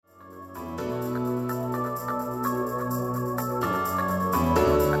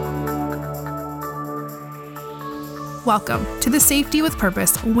Welcome to the Safety with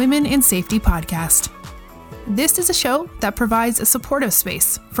Purpose Women in Safety podcast. This is a show that provides a supportive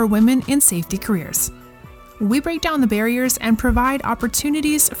space for women in safety careers. We break down the barriers and provide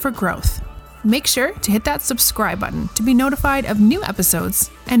opportunities for growth. Make sure to hit that subscribe button to be notified of new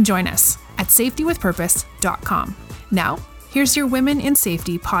episodes and join us at safetywithpurpose.com. Now, here's your Women in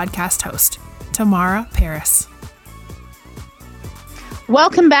Safety podcast host, Tamara Paris.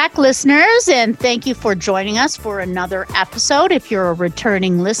 Welcome back, listeners, and thank you for joining us for another episode if you're a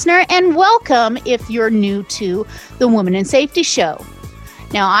returning listener, and welcome if you're new to the Women in Safety Show.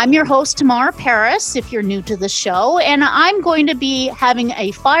 Now, I'm your host, Tamara Paris, if you're new to the show, and I'm going to be having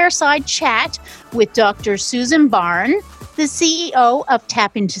a fireside chat with Dr. Susan Barn, the CEO of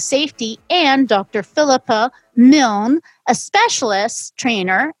Tap Into Safety, and Dr. Philippa Milne, a specialist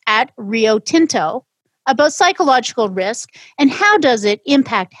trainer at Rio Tinto, about psychological risk and how does it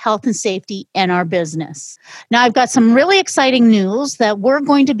impact health and safety and our business. Now, I've got some really exciting news that we're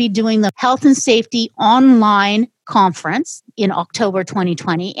going to be doing the Health and Safety Online Conference in October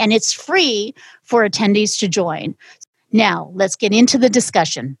 2020, and it's free for attendees to join. Now, let's get into the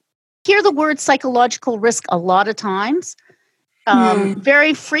discussion. Hear the word psychological risk a lot of times.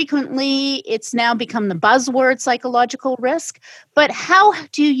 Very frequently, it's now become the buzzword psychological risk. But how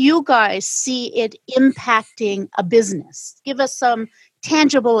do you guys see it impacting a business? Give us some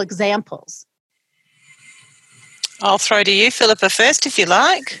tangible examples. I'll throw to you, Philippa, first, if you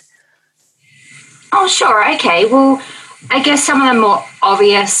like. Oh, sure. Okay. Well, I guess some of the more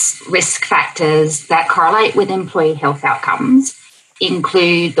obvious risk factors that correlate with employee health outcomes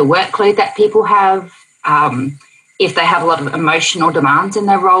include the workload that people have, if they have a lot of emotional demands in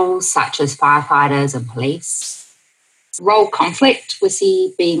their roles, such as firefighters and police. Role conflict we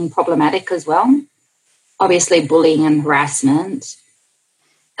see being problematic as well. Obviously, bullying and harassment.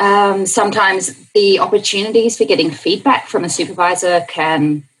 Sometimes the opportunities for getting feedback from a supervisor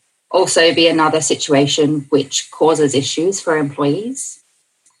can also be another situation which causes issues for employees.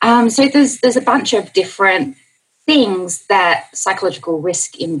 So there's a bunch of different things that psychological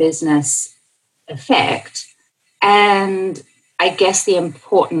risk in business affect. And I guess the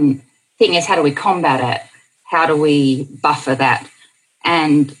important thing is, how do we combat it? How do we buffer that?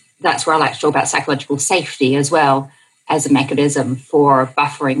 And that's where I like to talk about psychological safety as well as a mechanism for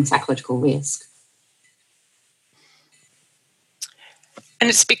buffering psychological risk. And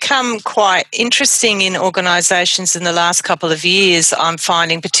it's become quite interesting in organisations in the last couple of years. I'm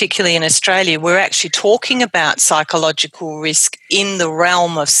finding, particularly in Australia, we're actually talking about psychological risk in the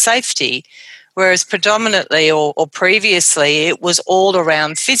realm of safety, whereas predominantly or previously it was all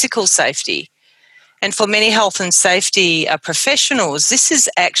around physical safety. And for many health and safety professionals, this is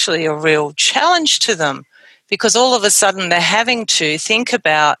actually a real challenge to them, because all of a sudden they're having to think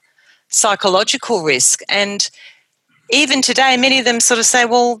about psychological risk. And even today, many of them sort of say,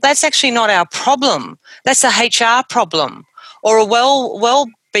 well, that's actually not our problem. That's a HR problem or a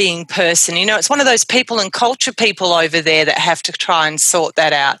well-being person. You know, it's one of those people and culture people over there that have to try and sort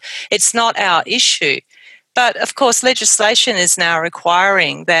that out. It's not our issue. But, of course, legislation is now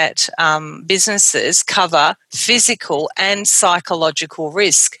requiring that businesses cover physical and psychological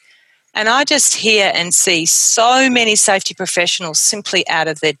risk. And I just hear and see so many safety professionals simply out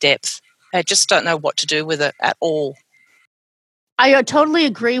of their depth. They just don't know what to do with it at all. I totally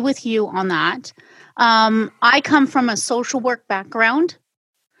agree with you on that. I come from a social work background,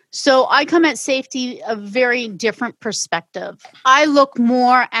 so I come at safety a very different perspective. I look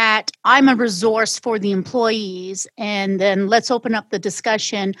more at, I'm a resource for the employees, and then let's open up the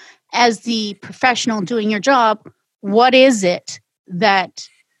discussion as the professional doing your job. What is it that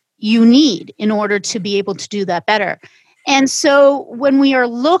you need in order to be able to do that better? And so when we are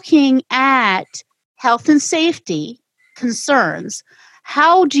looking at health and safety concerns,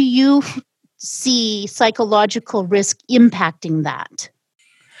 how do you see psychological risk impacting that?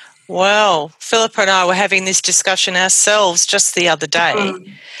 Well, Philippa and I were having this discussion ourselves just the other day,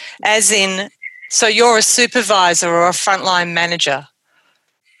 as in, so you're a supervisor or a frontline manager.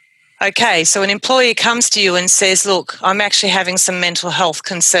 Okay, so an employee comes to you and says, look, I'm actually having some mental health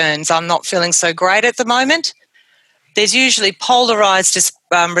concerns. I'm not feeling so great at the moment. There's usually polarised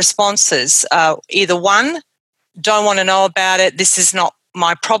responses. Either one, don't want to know about it, this is not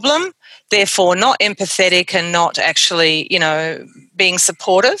my problem, therefore not empathetic and not actually, being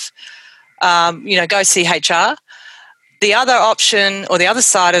supportive, go see HR. The other option or the other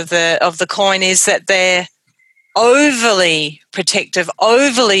side of the coin is that they're overly protective,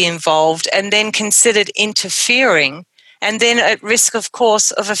 overly involved, and then considered interfering, and then at risk, of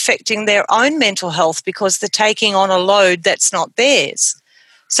course, of affecting their own mental health because they're taking on a load that's not theirs.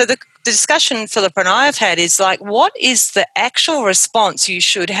 So the discussion Philippa and I have had is like, what is the actual response you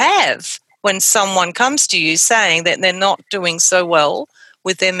should have when someone comes to you saying that they're not doing so well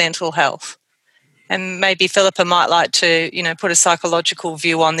with their mental health? And maybe Philippa might like to, put a psychological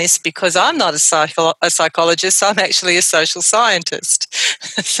view on this, because I'm not a psychologist. I'm actually a social scientist.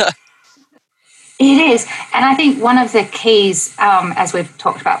 So. It is. And I think one of the keys, as we've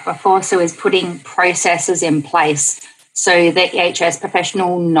talked about before, is putting processes in place so the EHS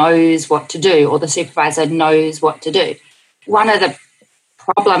professional knows what to do, or the supervisor knows what to do. One of the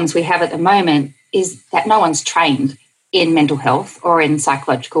problems we have at the moment is that no one's trained in mental health or in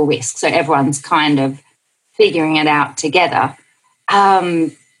psychological risk. So everyone's kind of figuring it out together.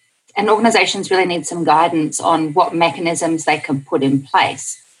 And organisations really need some guidance on what mechanisms they can put in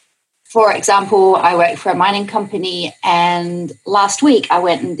place. For example, I work for a mining company, and last week I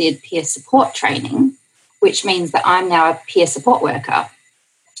went and did peer support training, which means that I'm now a peer support worker.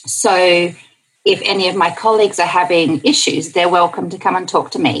 So if any of my colleagues are having issues, they're welcome to come and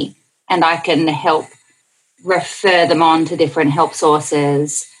talk to me, and I can help refer them on to different help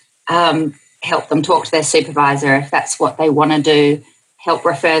sources, help them talk to their supervisor if that's what they want to do, help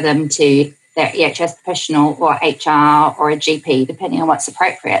refer them to their EHS professional or HR or a GP, depending on what's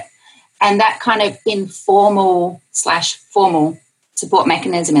appropriate. And that kind of informal/formal support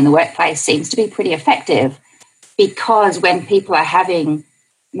mechanism in the workplace seems to be pretty effective, because when people are having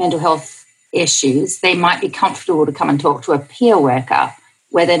mental health issues, they might be comfortable to come and talk to a peer worker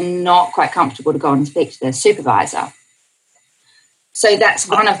where they're not quite comfortable to go and speak to their supervisor. So that's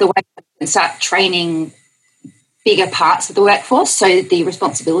one of the ways we can start training bigger parts of the workforce, so the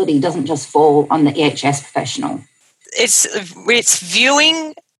responsibility doesn't just fall on the EHS professional. It's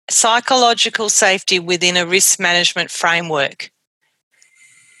viewing psychological safety within a risk management framework.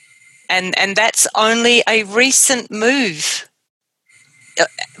 And that's only a recent move.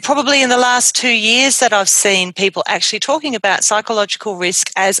 Probably in the last 2 years that I've seen people actually talking about psychological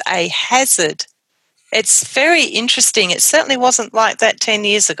risk as a hazard. It's very interesting. It certainly wasn't like that 10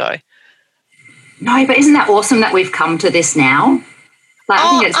 years ago. No, but isn't that awesome that we've come to this now? I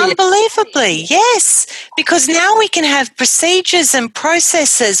think it's unbelievably, yes. Because now we can have procedures and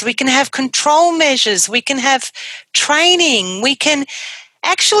processes. We can have control measures. We can have training. We can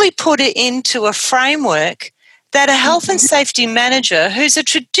actually put it into a framework that a health and safety manager, who's a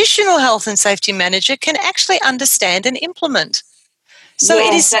traditional health and safety manager, can actually understand and implement. So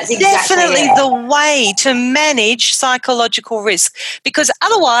yes, it is definitely the way to manage psychological risk, because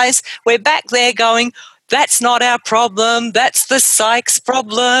otherwise we're back there going, that's not our problem, that's the psych's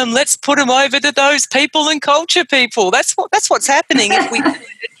problem, let's put them over to those people and culture people. That's what's happening if we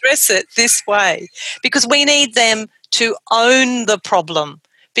address it this way, because we need them to own the problem.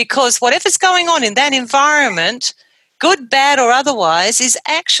 Because whatever's going on in that environment, good, bad or otherwise, is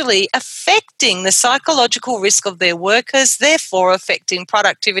actually affecting the psychological risk of their workers, therefore affecting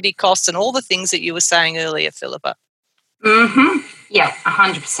productivity costs and all the things that you were saying earlier, Philippa. Mm-hmm. Yeah,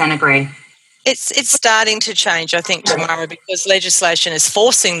 100% agree. It's starting to change, I think, Tamara, because legislation is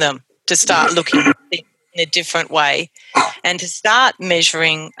forcing them to start looking at things in a different way and to start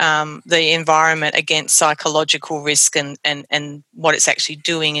measuring the environment against psychological risk and what it's actually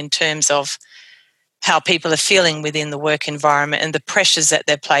doing in terms of how people are feeling within the work environment and the pressures that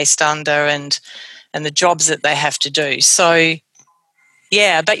they're placed under and the jobs that they have to do. So,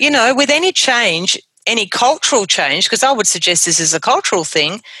 yeah, but, with any change, any cultural change, because I would suggest this is a cultural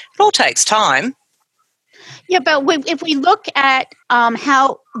thing, it all takes time. Yeah, but if we look at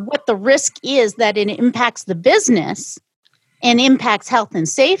what the risk is that it impacts the business and impacts health and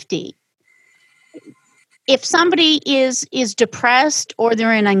safety, if somebody is depressed or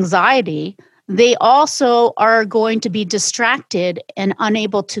they're in anxiety, they also are going to be distracted and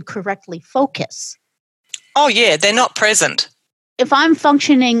unable to correctly focus. Oh, yeah, they're not present. If I'm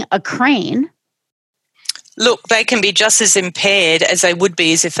functioning a crane, look, they can be just as impaired as they would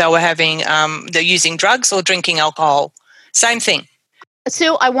be as if they were they're using drugs or drinking alcohol. Same thing.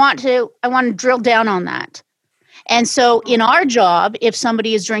 So I want to drill down on that. And so in our job, if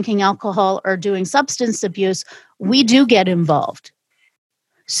somebody is drinking alcohol or doing substance abuse, we do get involved.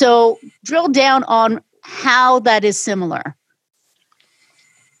 So drill down on how that is similar.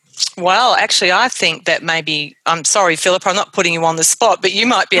 Well, actually, I think that maybe, I'm sorry, Philippa, I'm not putting you on the spot, but you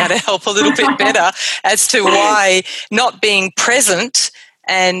might be able to help a little bit better as to why not being present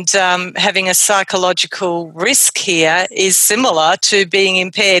and having a psychological risk here is similar to being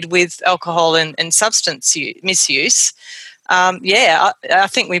impaired with alcohol and substance misuse. I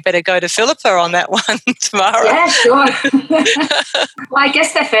think we better go to Philippa on that one, Tamara. Yeah, sure. Well, I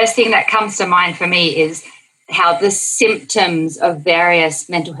guess the first thing that comes to mind for me is how the symptoms of various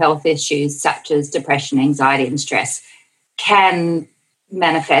mental health issues such as depression, anxiety and stress can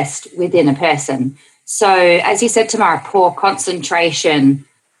manifest within a person. So as you said, Tamara, poor concentration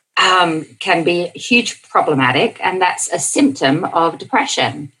can be huge problematic, and that's a symptom of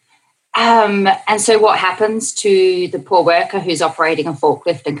depression. And so what happens to the poor worker who's operating a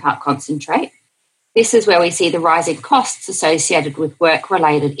forklift and can't concentrate? This is where we see the rising costs associated with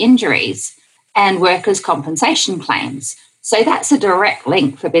work-related injuries and workers' compensation claims. So that's a direct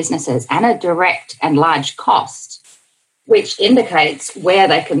link for businesses and a direct and large cost, which indicates where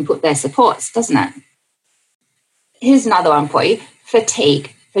they can put their supports, doesn't it? Here's another one for you,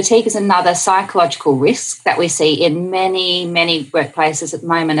 fatigue. Fatigue is another psychological risk that we see in many, many workplaces at the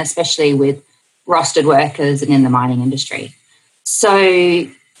moment, especially with rostered workers and in the mining industry. So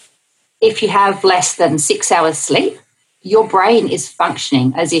if you have less than 6 hours sleep, your brain is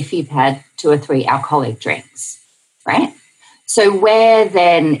functioning as if you've had 2 or 3 alcoholic drinks, right? So where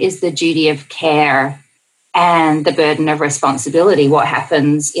then is the duty of care and the burden of responsibility? What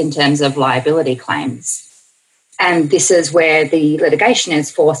happens in terms of liability claims? And this is where the litigation is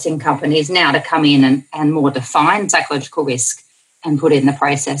forcing companies now to come in and more define psychological risk and put in the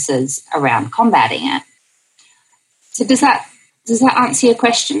processes around combating it. So does that answer your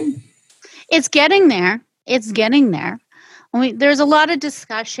question? It's getting there. It's getting there. I mean, there's a lot of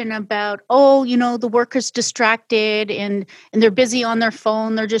discussion about, the worker's distracted and they're busy on their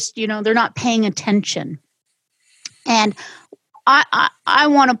phone. They're just, they're not paying attention. And I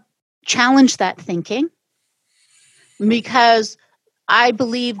want to challenge that thinking, because I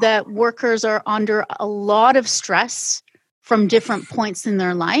believe that workers are under a lot of stress from different points in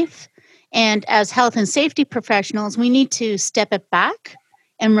their life. And as health and safety professionals, we need to step it back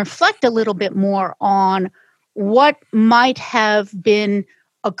and reflect a little bit more on what might have been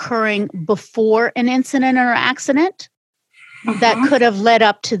occurring before an incident or accident that could have led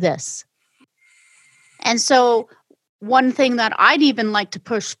up to this. And so one thing that I'd even like to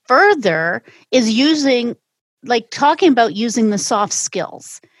push further is talking about using the soft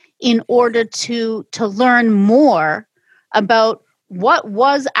skills in order to learn more about what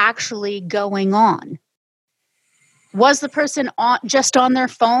was actually going on. Was the person just on their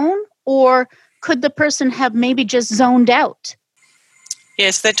phone, or could the person have maybe just zoned out?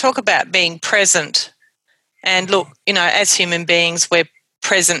 Yes, they talk about being present. And look, as human beings, we're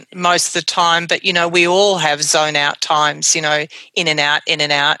present most of the time, but, we all have zone out times, in and out,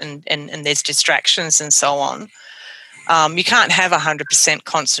 and there's distractions and so on. You can't have 100%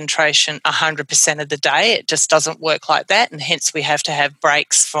 concentration 100% of the day. It just doesn't work like that, and hence we have to have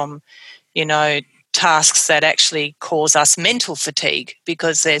breaks from, tasks that actually cause us mental fatigue,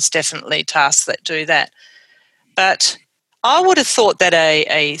 because there's definitely tasks that do that. But I would have thought that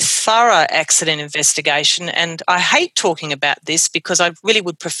a thorough accident investigation, and I hate talking about this because I really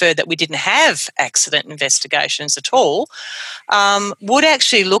would prefer that we didn't have accident investigations at all, would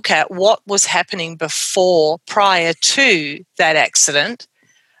actually look at what was happening prior to that accident,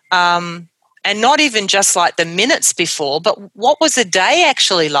 and not even just like the minutes before, but what was the day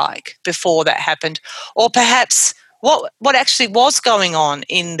actually like before that happened, or perhaps what actually was going on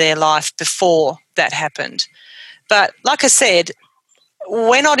in their life before that happened. But like I said,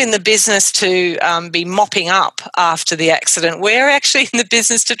 we're not in the business to be mopping up after the accident. We're actually in the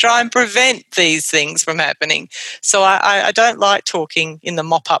business to try and prevent these things from happening. So I don't like talking in the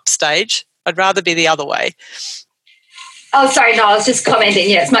mop-up stage. I'd rather be the other way. Oh, sorry, no, I was just commenting.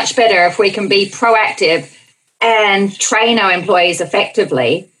 Yeah, it's much better if we can be proactive and train our employees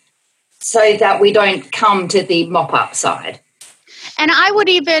effectively so that we don't come to the mop-up side. And I would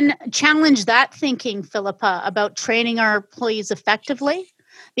even challenge that thinking, Philippa, about training our employees effectively,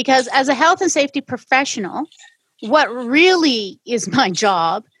 because as a health and safety professional, what really is my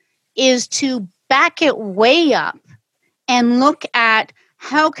job is to back it way up and look at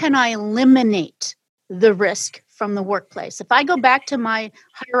how can I eliminate the risk from the workplace. If I go back to my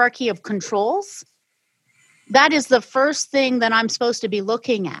hierarchy of controls, that is the first thing that I'm supposed to be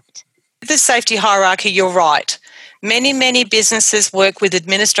looking at. The safety hierarchy, you're right. Many, many businesses work with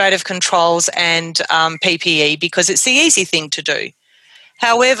administrative controls and PPE because it's the easy thing to do.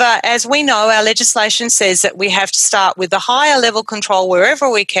 However, as we know, our legislation says that we have to start with the higher level control wherever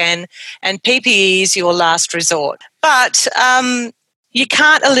we can, and PPE is your last resort. But you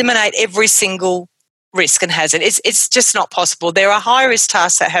can't eliminate every single risk and hazard. It's just not possible. There are high-risk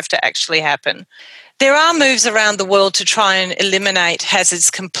tasks that have to actually happen. There are moves around the world to try and eliminate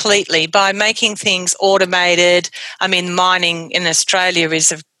hazards completely by making things automated. I mean, mining in Australia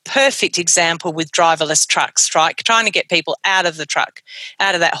is a perfect example with driverless trucks, right? Trying to get people out of the truck,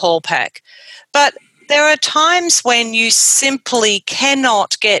 out of that haul pack. But there are times when you simply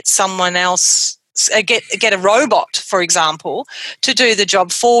cannot get someone else, get a robot, for example, to do the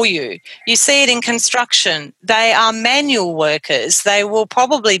job for you. You see it in construction. They are manual workers. They will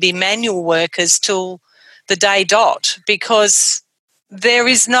probably be manual workers till the day dot, because there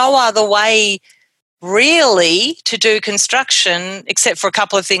is no other way really to do construction, except for a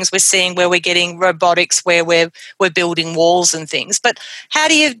couple of things we're seeing where we're getting robotics, where we're building walls and things. But how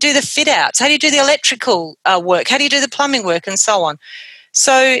do you do the fit outs? How do you do the electrical work? How do you do the plumbing work, and so on?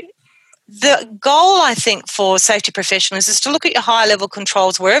 So the goal, I think, for safety professionals is to look at your higher level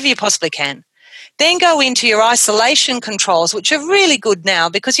controls wherever you possibly can. Then go into your isolation controls, which are really good now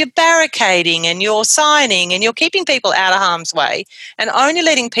because you're barricading and you're signing and you're keeping people out of harm's way and only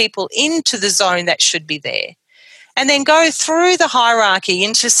letting people into the zone that should be there. And then go through the hierarchy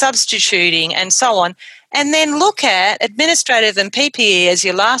into substituting and so on, and then look at administrative and PPE as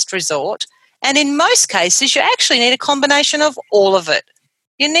your last resort. And in most cases, you actually need a combination of all of it.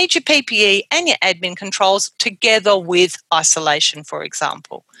 You need your PPE and your admin controls together with isolation, for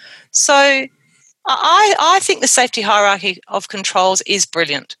example. So I think the safety hierarchy of controls is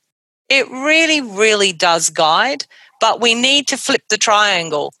brilliant. It really, really does guide, but we need to flip the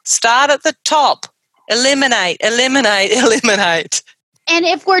triangle. Start at the top. Eliminate, eliminate, eliminate. And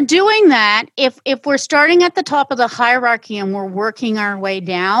if we're doing that, if we're starting at the top of the hierarchy and we're working our way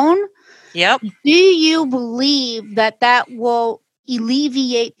down, yep. Do you believe that will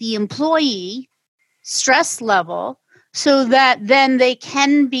alleviate the employee stress level so that then they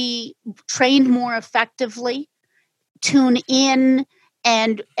can be trained more effectively, tune in,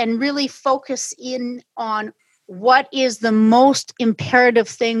 and really focus in on what is the most imperative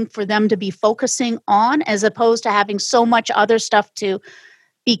thing for them to be focusing on, as opposed to having so much other stuff to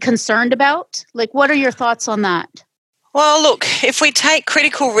be concerned about? Like, what are your thoughts on that? Well, look, if we take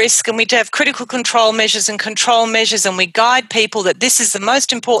critical risk and we have critical control measures and we guide people that this is the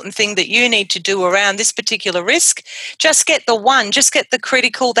most important thing that you need to do around this particular risk, just get the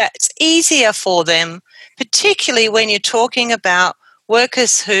critical that's easier for them, particularly when you're talking about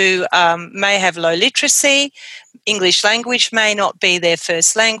workers who may have low literacy, English language may not be their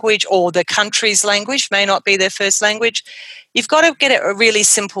first language, or the country's language may not be their first language. You've got to get it a really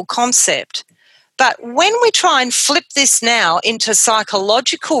simple concept. But when we try and flip this now into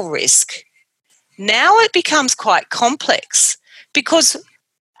psychological risk, now it becomes quite complex, because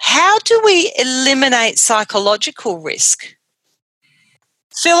how do we eliminate psychological risk?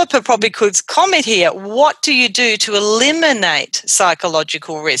 Philippa probably could comment here. What do you do to eliminate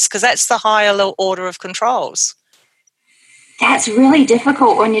psychological risk? Because that's the higher order of controls. That's really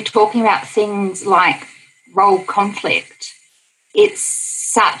difficult when you're talking about things like role conflict. It's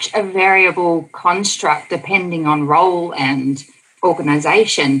such a variable construct depending on role and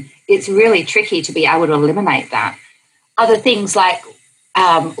organisation. It's really tricky to be able to eliminate that. Other things like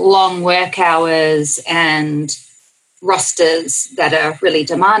long work hours and rosters that are really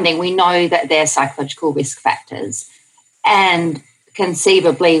demanding, we know that they're psychological risk factors, and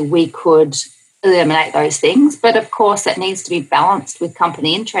conceivably we could eliminate those things. But of course, that needs to be balanced with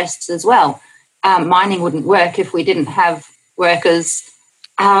company interests as well. Mining wouldn't work if we didn't have workers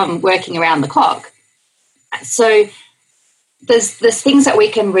working around the clock. So there's things that we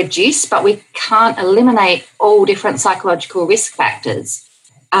can reduce, but we can't eliminate all different psychological risk factors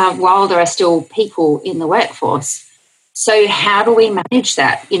while there are still people in the workforce. So how do we manage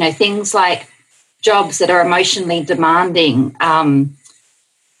that? You know, things like jobs that are emotionally demanding,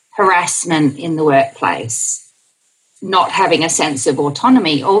 harassment in the workplace, not having a sense of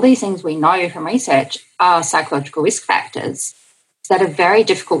autonomy, all these things we know from research are psychological risk factors that are very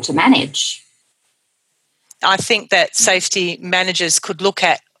difficult to manage. I think that safety managers could look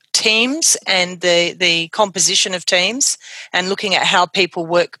at teams and the composition of teams and looking at how people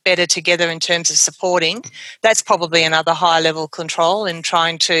work better together in terms of supporting. That's probably another high level control in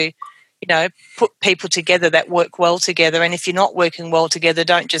trying to, put people together that work well together. And if you're not working well together,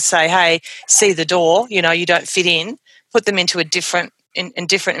 don't just say, hey, see the door, you don't fit in. Put them into a different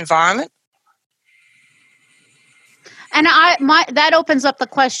environment. And that opens up the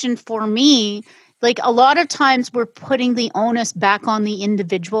question for me. Like, a lot of times we're putting the onus back on the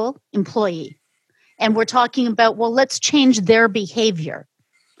individual employee, and we're talking about, well, let's change their behavior.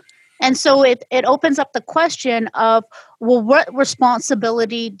 And so it opens up the question of, well, what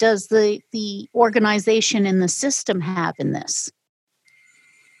responsibility does the organization and the system have in this?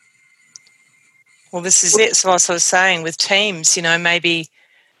 Well, this is it. So I was saying with teams, maybe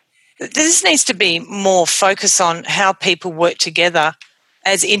this needs to be more focus on how people work together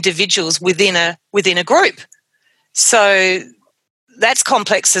as individuals within a group. So that's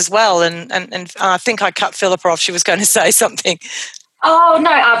complex as well. And I think I cut Philippa off. She was going to say something. Oh,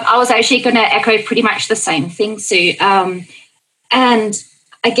 no, I was actually going to echo pretty much the same thing, Sue. And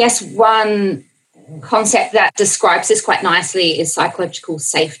I guess one concept that describes this quite nicely is psychological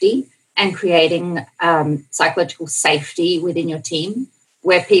safety, and creating psychological safety within your team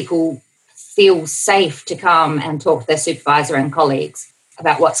where people feel safe to come and talk to their supervisor and colleagues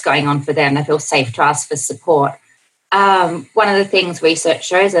about what's going on for them. They feel safe to ask for support. One of the things research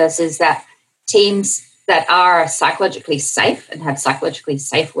shows us is that teams that are psychologically safe and have psychologically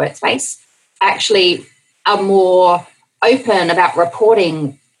safe workspace actually are more open about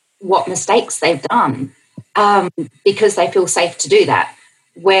reporting what mistakes they've done because they feel safe to do that.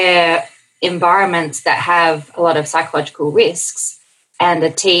 Where environments that have a lot of psychological risks and a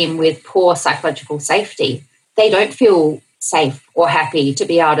team with poor psychological safety, they don't feel safe or happy to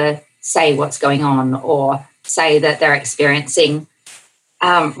be able to say what's going on or say that they're experiencing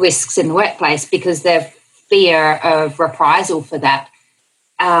risks in the workplace, because their fear of reprisal for that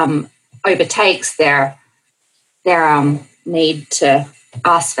overtakes their need to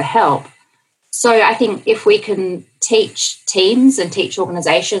ask for help. So I think if we can teach teams and teach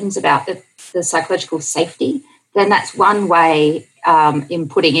organisations about the psychological safety, then that's one way in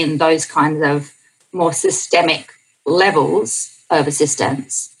putting in those kinds of more systemic levels of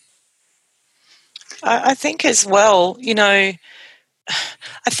assistance. I think as well, I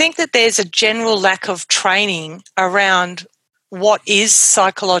think that there's a general lack of training around what is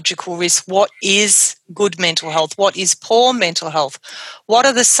psychological risk, what is good mental health, what is poor mental health, what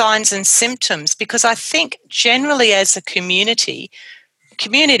are the signs and symptoms, because I think generally as a community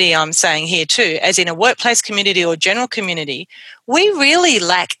I'm saying here too, as in a workplace community or general community, we really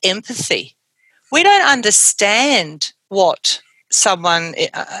lack empathy. We don't understand what someone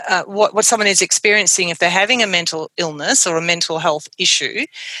is experiencing if they're having a mental illness or a mental health issue,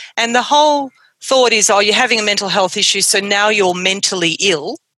 and the whole thought is, you're having a mental health issue, so now you're mentally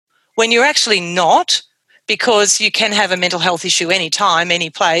ill, when you're actually not, because you can have a mental health issue anytime, any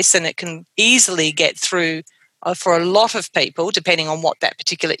place, and it can easily get through for a lot of people, depending on what that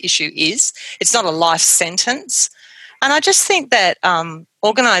particular issue is. It's not a life sentence. And I just think that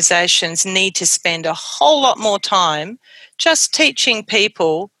organisations need to spend a whole lot more time just teaching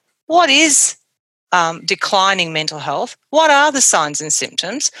people what is declining mental health, what are the signs and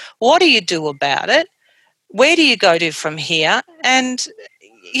symptoms, what do you do about it, where do you go to from here? And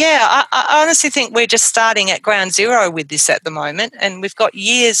yeah, I honestly think we're just starting at ground zero with this at the moment, and we've got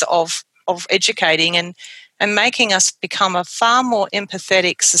years of educating and making us become a far more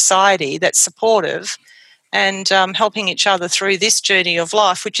empathetic society that's supportive and helping each other through this journey of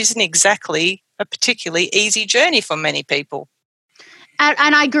life, which isn't exactly a particularly easy journey for many people.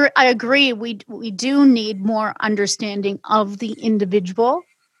 And I agree. We do need more understanding of the individual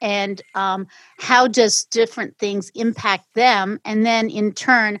and how does different things impact them, and then in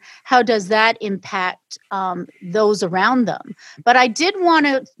turn, how does that impact those around them? But I did want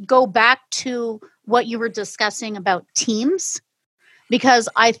to go back to what you were discussing about teams, because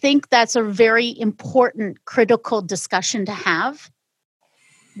I think that's a very important, critical discussion to have.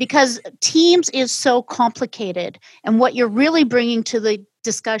 Because teams is so complicated, and what you're really bringing to the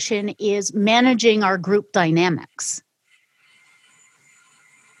discussion is managing our group dynamics.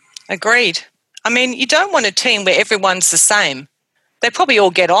 Agreed. I mean, you don't want a team where everyone's the same. They probably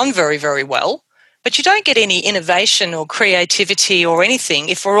all get on very, very well, but you don't get any innovation or creativity or anything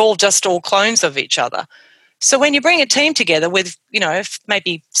if we're all clones of each other. So when you bring a team together with,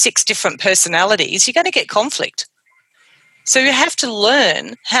 maybe 6 different personalities, you're going to get conflict. So you have to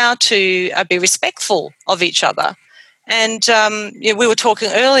learn how to be respectful of each other. And we were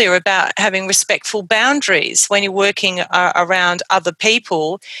talking earlier about having respectful boundaries when you're working around other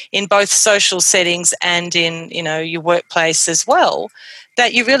people in both social settings and in, your workplace as well,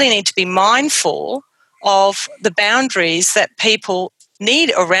 that you really need to be mindful of the boundaries that people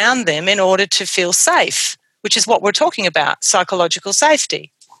need around them in order to feel safe, which is what we're talking about, psychological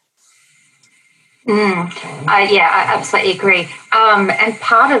safety. I absolutely agree. And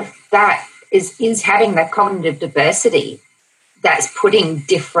part of that is having that cognitive diversity that's putting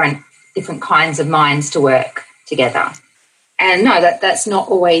different kinds of minds to work together. And no, that's not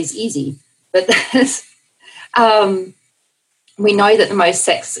always easy. But we know that the most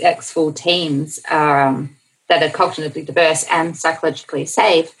successful teams that are cognitively diverse and psychologically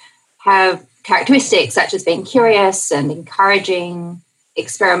safe have characteristics such as being curious and encouraging,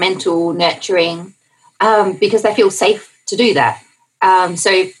 experimental, nurturing, because they feel safe to do that.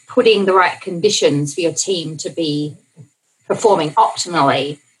 So putting the right conditions for your team to be performing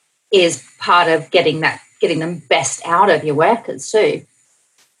optimally is part of getting that getting the best out of your workers too.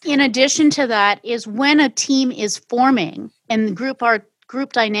 In addition to that is when a team is forming and the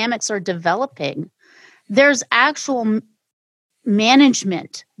group dynamics are developing, there's actual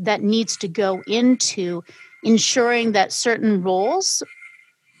management that needs to go into ensuring that certain roles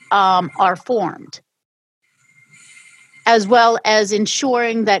are formed, as well as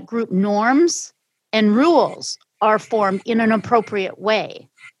ensuring that group norms and rules are formed in an appropriate way.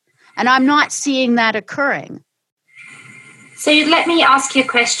 And I'm not seeing that occurring. So let me ask you a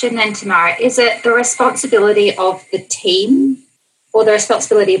question then, Tamara. Is it the responsibility of the team or the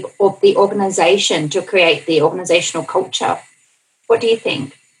responsibility of the organisation to create the organisational culture? What do you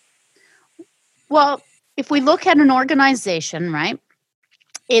think? Well, if we look at an organization, right,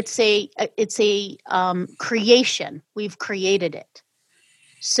 it's a creation. We've created it.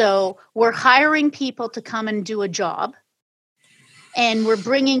 So we're hiring people to come and do a job, and we're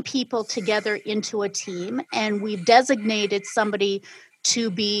bringing people together into a team, and we've designated somebody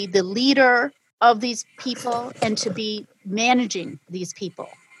to be the leader of these people and to be managing these people.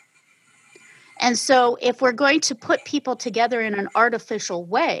 And so if we're going to put people together in an artificial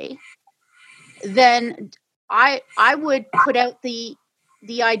way, then I would put out the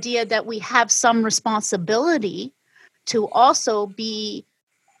idea that we have some responsibility to also be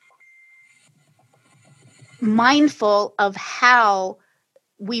mindful of how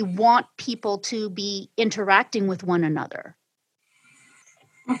we want people to be interacting with one another.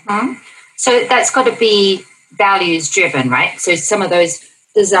 Mm-hmm. So that's got to be values driven, right? So some of those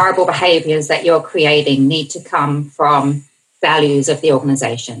desirable behaviours that you're creating need to come from values of the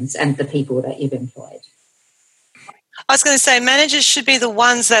organisations and the people that you've employed. I was going to say managers should be the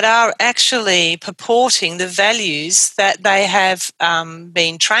ones that are actually purporting the values that they have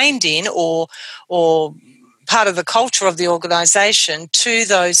been trained in or part of the culture of the organisation to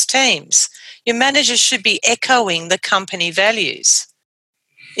those teams. Your managers should be echoing the company values.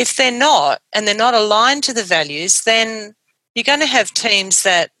 If they're not, and they're not aligned to the values, then you're going to have teams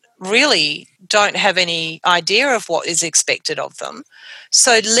that really don't have any idea of what is expected of them.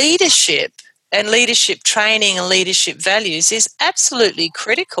 So leadership and leadership training and leadership values is absolutely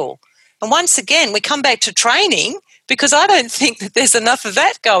critical. And once again, we come back to training because I don't think that there's enough of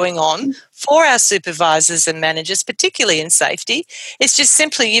that going on for our supervisors and managers, particularly in safety. It's just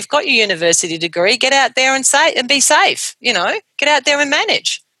simply you've got your university degree, get out there and be safe, get out there and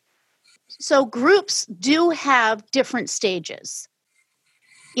manage. So groups do have different stages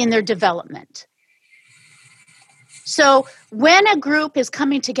in their development. So when a group is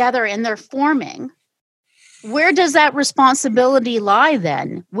coming together and they're forming, where does that responsibility lie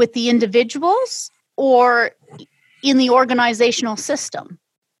then? With the individuals or in the organizational system?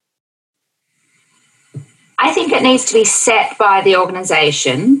 I think it needs to be set by the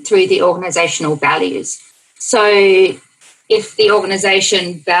organisation through the organisational values. So if the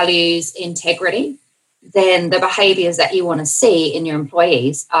organisation values integrity, then the behaviours that you want to see in your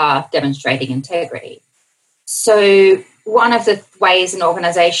employees are demonstrating integrity. So one of the ways an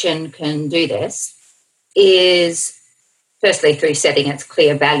organisation can do this is firstly through setting its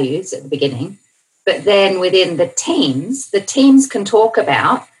clear values at the beginning, but then within the teams can talk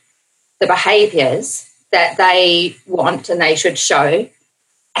about the behaviours that they want and they should show.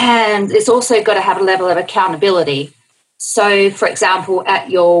 And it's also got to have a level of accountability. So, for example, at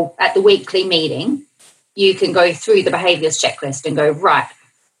the weekly meeting, you can go through the behaviours checklist and go, right,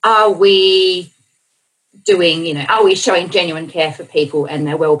 are we showing genuine care for people and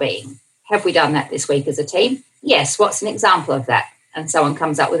their well-being? Have we done that this week as a team? Yes. What's an example of that? And someone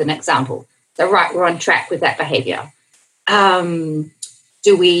comes up with an example. So, right, we're on track with that behaviour.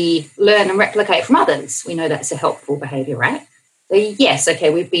 Do we learn and replicate from others? We know that's a helpful behaviour, right? So, yes,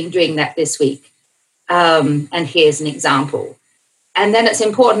 okay, we've been doing that this week. And here's an example. And then it's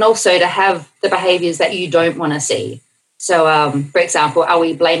important also to have the behaviours that you don't want to see. So, for example, are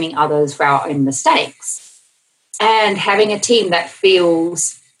we blaming others for our own mistakes? And having a team that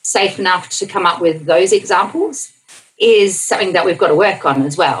feels safe enough to come up with those examples is something that we've got to work on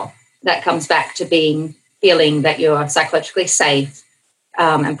as well. That comes back to feeling that you're psychologically safe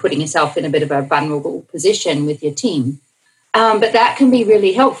and putting yourself in a bit of a vulnerable position with your team. But that can be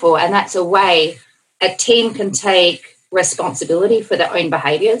really helpful, and that's a way a team can take responsibility for their own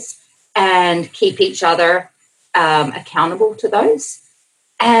behaviours and keep each other accountable to those.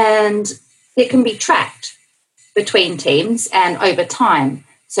 And it can be tracked between teams and over time.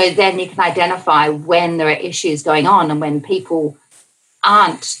 So then you can identify when there are issues going on and when people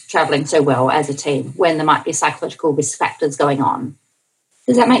aren't travelling so well as a team, when there might be psychological risk factors going on.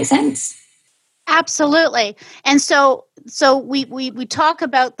 Does that make sense? Absolutely. And so so we talk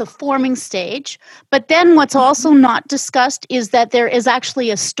about the forming stage, but then what's also not discussed is that there is actually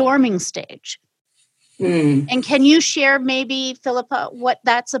a storming stage. And can you share maybe, Philippa, what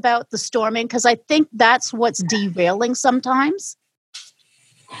that's about, the storming? Because I think that's what's derailing sometimes.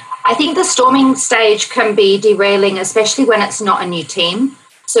 I think the storming stage can be derailing, especially when it's not a new team.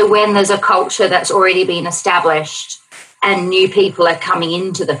 So when there's a culture that's already been established and new people are coming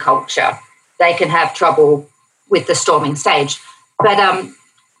into the culture, they can have trouble with the storming stage. But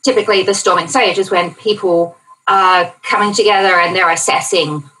typically the storming stage is when people are coming together and they're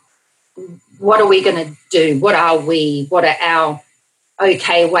assessing, what are we going to do? What are we? What are our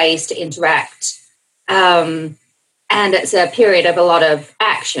okay ways to interact? And it's a period of a lot of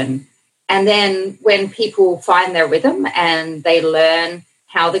action. And then when people find their rhythm and they learn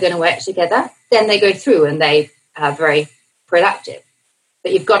how they're going to work together, then they go through and they are very productive.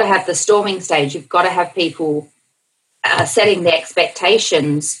 But you've got to have the storming stage. You've got to have people setting the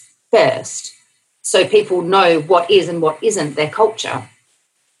expectations first so people know what is and what isn't their culture.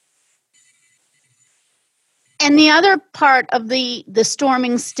 And the other part of the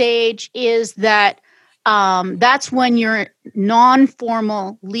storming stage is that that's when your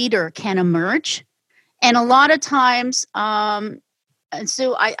non-formal leader can emerge. And a lot of times, and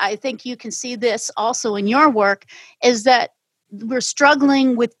so I think you can see this also in your work, is that we're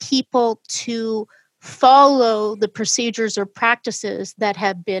struggling with people to follow the procedures or practices that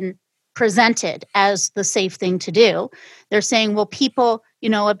have been presented as the safe thing to do. They're saying, well, people,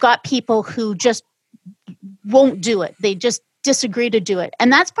 I've got people who just won't do it. They just disagree to do it.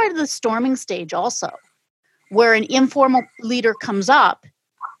 And that's part of the storming stage also, where an informal leader comes up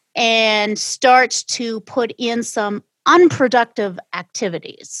and starts to put in some unproductive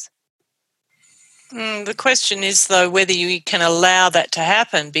activities. The question is, though, whether you can allow that to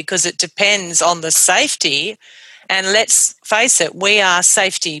happen, because it depends on the safety. And let's face it, we are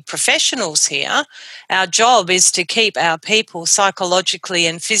safety professionals here. Our job is to keep our people psychologically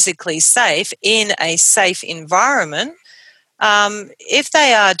and physically safe in a safe environment. If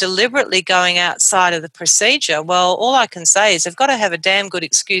they are deliberately going outside of the procedure, well, all I can say is they've got to have a damn good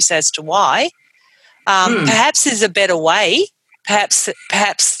excuse as to why. Perhaps there's a better way.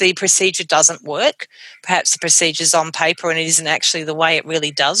 Perhaps the procedure doesn't work. Perhaps the procedure's on paper and it isn't actually the way it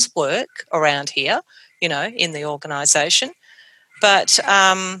really does work around here, in the organisation. But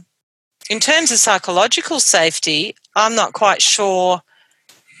in terms of psychological safety, I'm not quite sure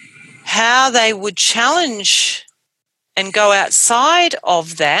how they would challenge and go outside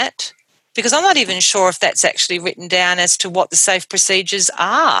of that, because I'm not even sure if that's actually written down as to what the safe procedures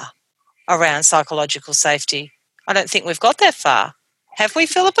are around psychological safety. I don't think we've got that far. Have we,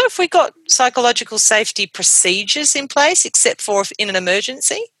 Philippa? Have we got psychological safety procedures in place, except for in an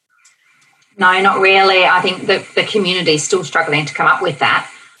emergency? No, not really. I think the community is still struggling to come up with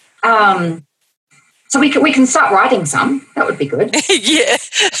that. So we can start writing some. That would be good. Yeah.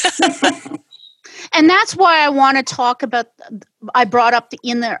 And that's why I want to talk about, I brought up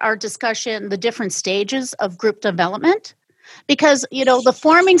our discussion, the different stages of group development. Because, the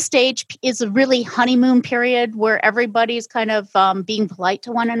forming stage is a really honeymoon period where everybody's kind of being polite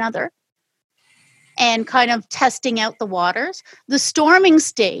to one another and kind of testing out the waters. The storming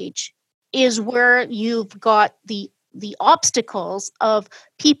stage is where you've got the obstacles of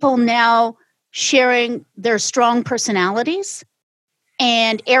people now sharing their strong personalities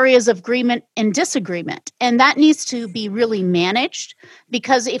and areas of agreement and disagreement. And that needs to be really managed,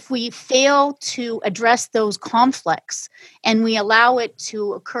 because if we fail to address those conflicts and we allow it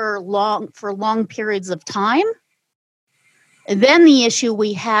to occur for long periods of time, then the issue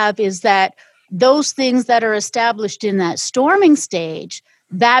we have is that those things that are established in that storming stage,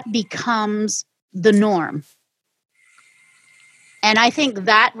 that becomes the norm. And I think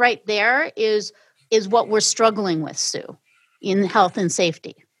that right there is what we're struggling with, Sue, in health and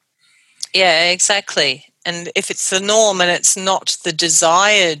safety. Yeah, exactly. And if it's the norm and it's not the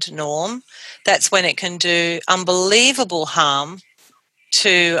desired norm, that's when it can do unbelievable harm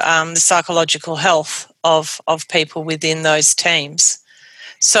to the psychological health of people within those teams.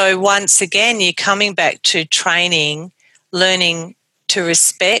 So once again, you're coming back to training, learning to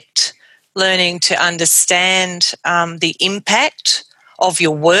respect, learning to understand the impact of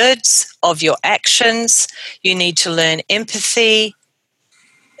your words, of your actions. You need to learn empathy.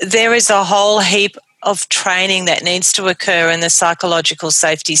 There is a whole heap of training that needs to occur in the psychological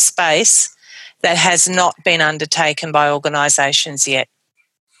safety space that has not been undertaken by organisations yet.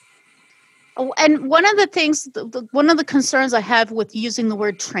 And one of the things, one of the concerns I have with using the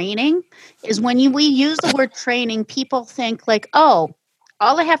word training is when we use the word training, people think like, oh,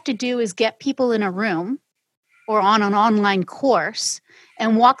 all I have to do is get people in a room or on an online course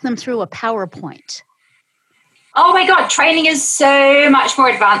and walk them through a PowerPoint? Oh my God, training is so much more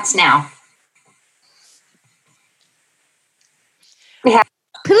advanced now.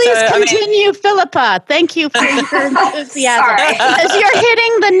 Please continue, Philippa. Thank you for your enthusiasm. Because you're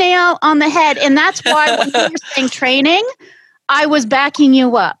hitting the nail on the head. And that's why when you were saying training, I was backing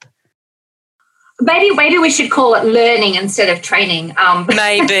you up. Maybe we should call it learning instead of training.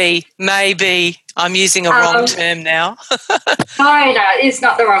 Maybe. I'm using a wrong term now. No, it's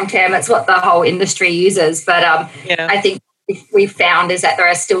not the wrong term. It's what the whole industry uses. But I think we've found is that there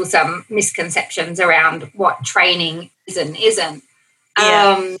are still some misconceptions around what training is and isn't.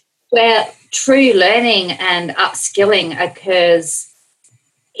 Yeah. Where true learning and upskilling occurs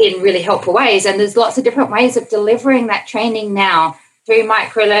in really helpful ways. And there's lots of different ways of delivering that training now through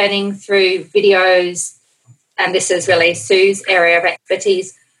micro-learning, through videos, and this is really Sue's area of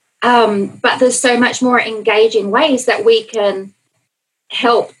expertise. But there's so much more engaging ways that we can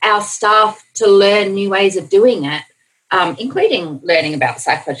help our staff to learn new ways of doing it, including learning about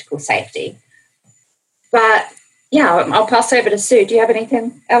psychological safety. But yeah, I'll pass over to Sue. Do you have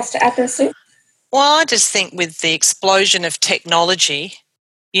anything else to add there, Sue? Well, I just think with the explosion of technology,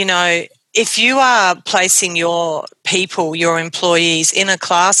 if you are placing your people, your employees in a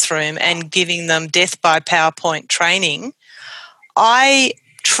classroom and giving them death by PowerPoint training, I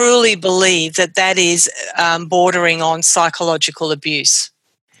truly believe that is bordering on psychological abuse.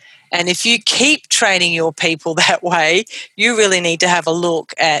 And if you keep training your people that way, you really need to have a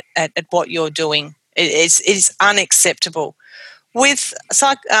look at what you're doing. It is unacceptable. With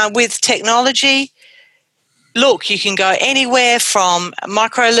technology, look, you can go anywhere from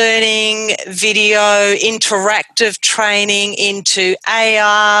micro-learning, video, interactive training, into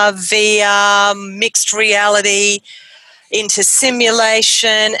AR, VR, mixed reality, into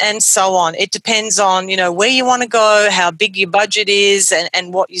simulation, and so on. It depends on, where you want to go, how big your budget is,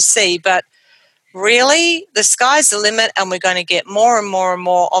 and what you see. But really, the sky's the limit, and we're going to get more and more and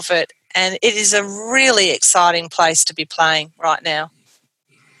more of it. And it is a really exciting place to be playing right now.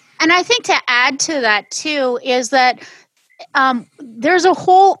 And I think to add to that, too, is that there's a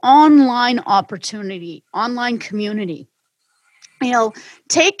whole online opportunity, online community.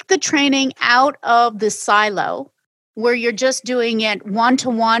 Take the training out of the silo where you're just doing it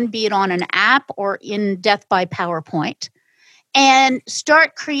one-to-one, be it on an app or in death by PowerPoint, and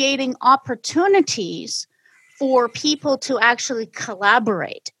start creating opportunities for people to actually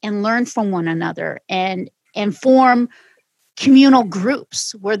collaborate and learn from one another and form communal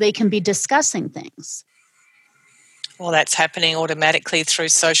groups where they can be discussing things. Well, that's happening automatically through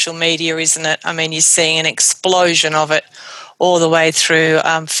social media, isn't it? I mean, you're seeing an explosion of it all the way through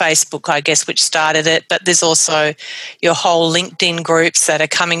Facebook, I guess, which started it. But there's also your whole LinkedIn groups that are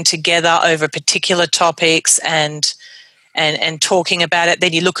coming together over particular topics and talking about it.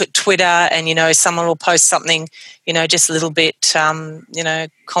 Then you look at Twitter and, someone will post something, just a little bit,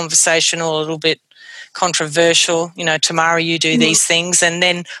 conversational, a little bit controversial, Tamara, you do these things, and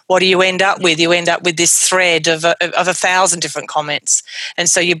then what do you end up with? You end up with this thread of 1,000 different comments. And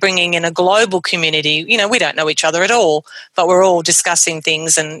so you're bringing in a global community. We don't know each other at all, but we're all discussing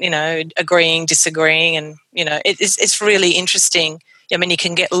things and, agreeing, disagreeing, and, it's really interesting. I mean, you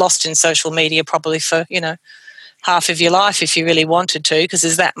can get lost in social media probably for, half of your life if you really wanted to, because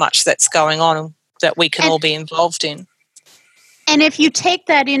there's that much that's going on that we can all be involved in. And if you take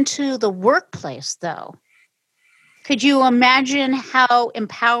that into the workplace, though, could you imagine how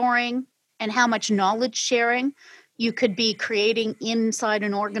empowering and how much knowledge sharing you could be creating inside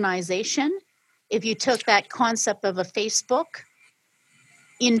an organization if you took that concept of a Facebook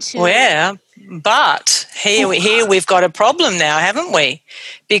into... Well, but here we've got a problem now, haven't we?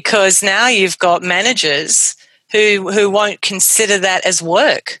 Because now you've got managers who won't consider that as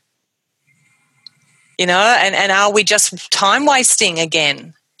work. And are we just time wasting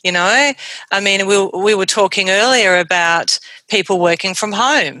again? I mean, we were talking earlier about people working from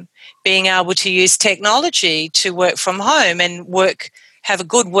home, being able to use technology to work from home and have a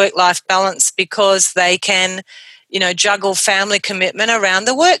good work-life balance because they can, juggle family commitment around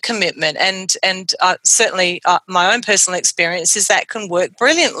the work commitment. And certainly my own personal experience is that can work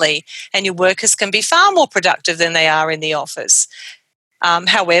brilliantly, and your workers can be far more productive than they are in the office.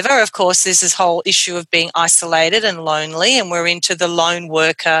 However, of course, there's this whole issue of being isolated and lonely, and we're into the lone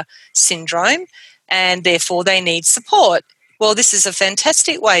worker syndrome, and therefore they need support. Well, this is a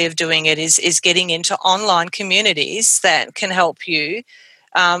fantastic way of doing it, is getting into online communities that can help you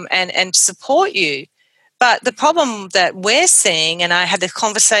and support you. But the problem that we're seeing, and I had a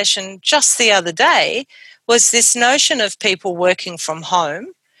conversation just the other day, was this notion of people working from home,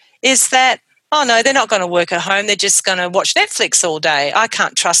 is that oh no, they're not going to work at home, they're just going to watch Netflix all day. I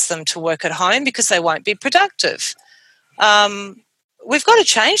can't trust them to work at home because they won't be productive. We've got to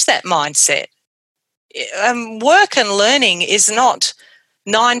change that mindset. Work and learning is not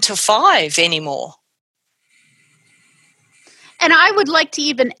 9 to 5 anymore. And I would like to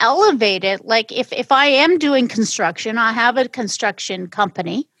even elevate it. Like if I am doing construction, I have a construction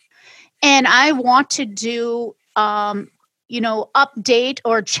company, and I want to do, update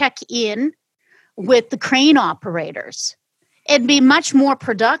or check in with the crane operators. It'd be much more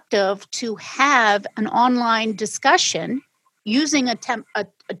productive to have an online discussion using a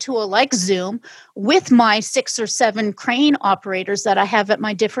tool like Zoom with my 6 or 7 crane operators that I have at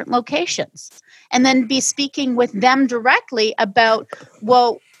my different locations, and then be speaking with them directly about,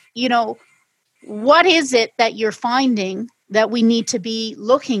 well, what is it that you're finding that we need to be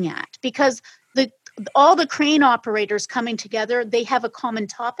looking at? Because all the crane operators coming together, they have a common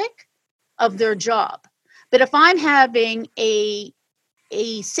topic of their job. But if I'm having a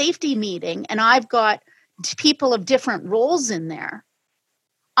safety meeting and I've got people of different roles in there,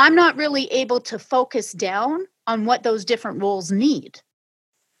 I'm not really able to focus down on what those different roles need.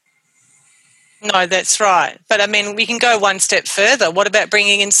 No, that's right. But I mean, we can go one step further. What about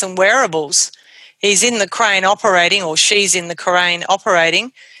bringing in some wearables? He's in the crane operating, or she's in the crane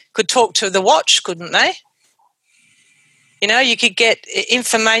operating, could talk to the watch, couldn't they? You could get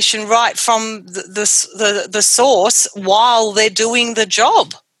information right from the source while they're doing the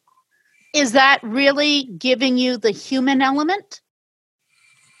job. Is that really giving you the human element?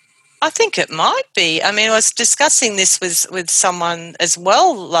 I think it might be. I mean, I was discussing this with someone as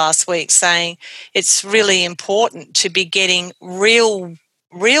well last week, saying it's really important to be getting real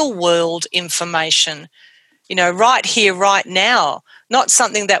world information, right here, right now, not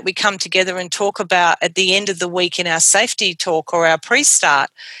something that we come together and talk about at the end of the week in our safety talk or our pre-start.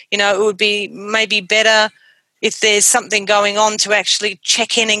 It would be maybe better if there's something going on to actually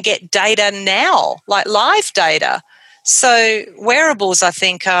check in and get data now, like live data. So wearables, I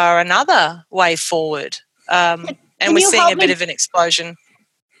think, are another way forward. And we're seeing a bit of an explosion.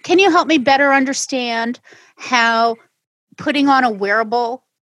 Can you help me better understand how putting on a wearable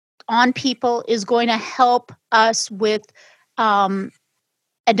on people is going to help us with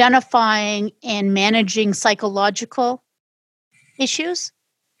identifying and managing psychological issues?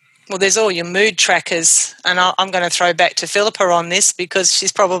 Well, there's all your mood trackers, and I'm going to throw back to Philippa on this because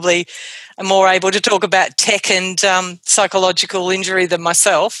she's probably more able to talk about tech and psychological injury than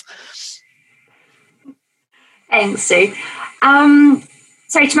myself. Thanks, Sue.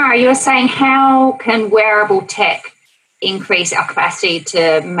 So, Tamara, you were saying how can wearable tech increase our capacity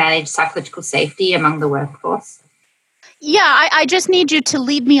to manage psychological safety among the workforce? Yeah, I just need you to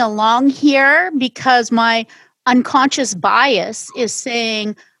lead me along here, because my unconscious bias is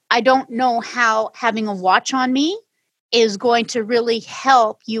saying I don't know how having a watch on me is going to really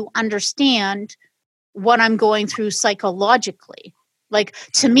help you understand what I'm going through psychologically. Like,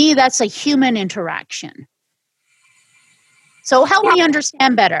 to me, that's a human interaction. So help me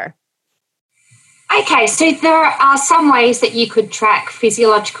understand better. Okay, so there are some ways that you could track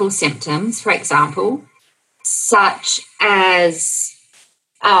physiological symptoms, for example, such as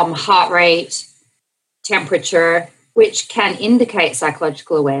heart rate, temperature, which can indicate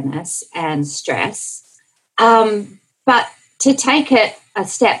psychological awareness and stress. But to take it a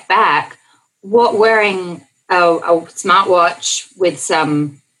step back, what wearing a smartwatch with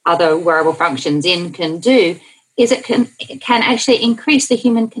some other wearable functions in can do is it can actually increase the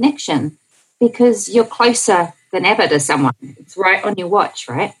human connection, because you're closer than ever to someone. It's right on your watch,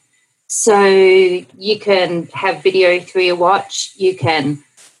 right? So you can have video through your watch. You can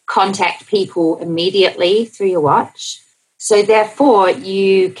contact people immediately through your watch. So therefore,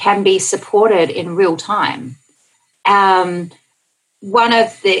 you can be supported in real time. One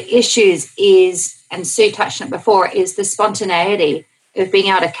of the issues is, and Sue touched on it before, is the spontaneity of being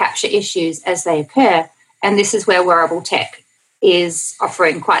able to capture issues as they occur. And this is where wearable tech is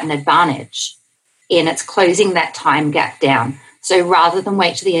offering quite an advantage in it's closing that time gap down. So rather than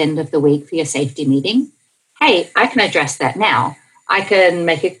wait to the end of the week for your safety meeting, hey, I can address that now. I can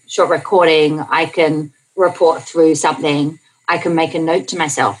make a short recording. I can report through something. I can make a note to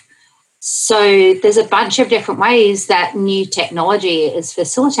myself. So there's a bunch of different ways that new technology is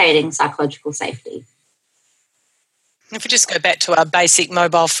facilitating psychological safety. If we just go back to our basic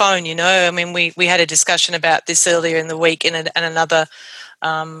mobile phone, I mean, we had a discussion about this earlier in the week in another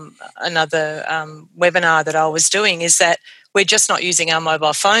webinar that I was doing, is that we're just not using our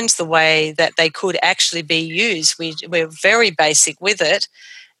mobile phones the way that they could actually be used. We're very basic with it,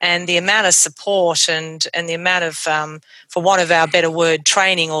 And the amount of support and the amount of, for want of our better word,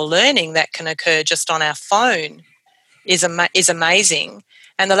 training or learning that can occur just on our phone is amazing.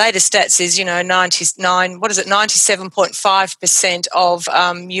 And the latest stats is, 97.5% of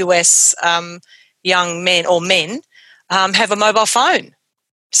US young men or men have a mobile phone.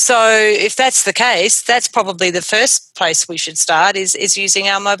 So if that's the case, that's probably the first place we should start is using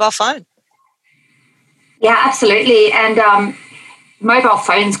our mobile phone. Yeah, absolutely. And mobile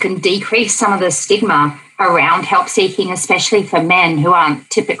phones can decrease some of the stigma around help seeking, especially for men who aren't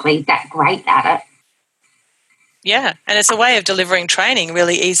typically that great at it. Yeah, and it's a way of delivering training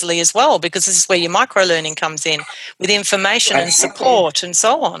really easily as well, because this is where your micro-learning comes in with information and support and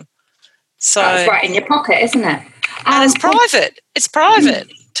so on. So it's right in your pocket, isn't it? And it's private. It's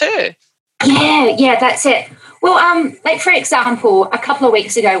private too. Yeah, that's it. Well, like for example, a couple of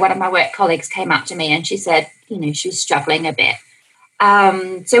weeks ago, one of my work colleagues came up to me and she said, she was struggling a bit.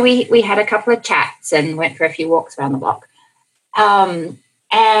 So we had a couple of chats and went for a few walks around the block. And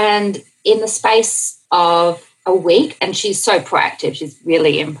in the space of a week, and she's so proactive, she's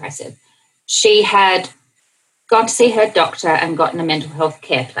really impressive, she had gone to see her doctor and gotten a mental health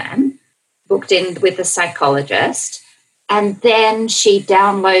care plan, booked in with a psychologist, and then she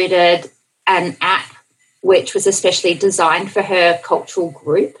downloaded an app which was especially designed for her cultural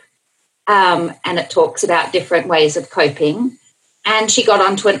group, and it talks about different ways of coping. And she got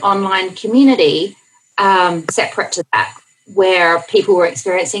onto an online community separate to that, where people were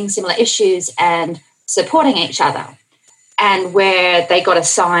experiencing similar issues and supporting each other, and where they got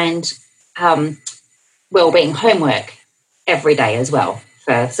assigned wellbeing homework every day as well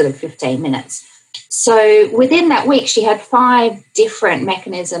for sort of 15 minutes. So within that week, she had 5 different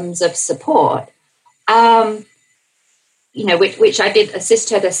mechanisms of support, which I did assist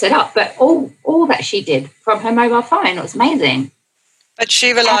her to set up, but all that she did from her mobile phone. It was amazing. But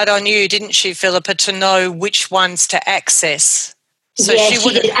she relied on you, didn't she, Philippa, to know which ones to access? So yeah, she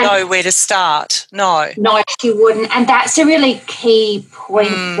wouldn't know where to start. No, she wouldn't. And that's a really key point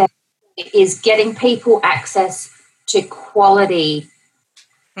that is getting people access to quality.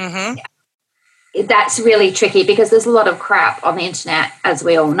 Mm-hmm. That's really tricky because there's a lot of crap on the internet, as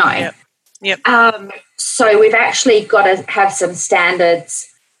we all know. Yep. So we've actually got to have some standards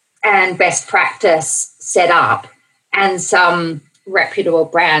and best practice set up, and some reputable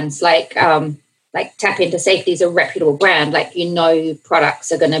brands like Tap Into Safety is a reputable brand.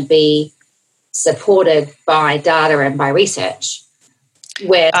 Products are going to be supported by data and by research.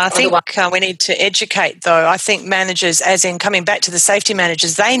 Where I think we need to educate, though. I think managers, as in coming back to the safety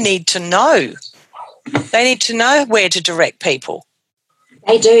managers, they need to know. They need to know where to direct people.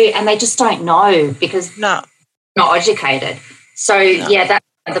 They do, and they just don't know because not educated. So, that's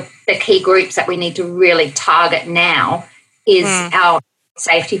the key groups that we need to really target now is our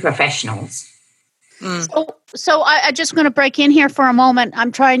safety professionals. So I just going to break in here for a moment.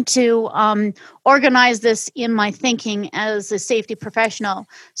 I'm trying to organize this in my thinking as a safety professional.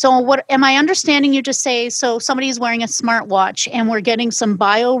 So what am I understanding you just say? So somebody's wearing a smartwatch and we're getting some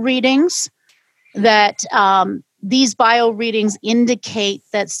bio readings that these bio readings indicate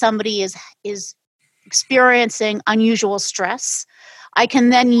that somebody is experiencing unusual stress. I can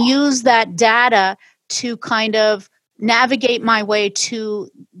then use that data to kind of navigate my way to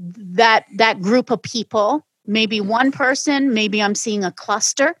that group of people, maybe one person, maybe I'm seeing a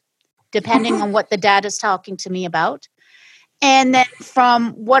cluster, depending on what the data is talking to me about. And then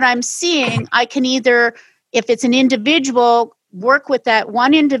from what I'm seeing, I can either, if it's an individual, work with that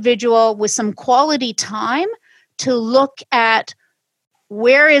one individual with some quality time to look at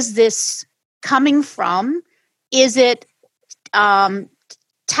where is this coming from? Is it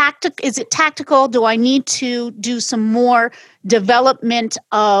tactical? Do I need to do some more development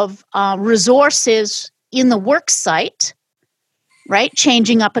of resources in the work site, right?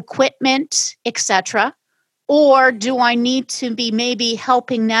 Changing up equipment, etc. Or do I need to be maybe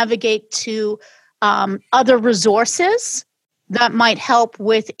helping navigate to other resources that might help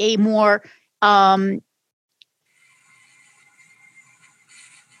with a more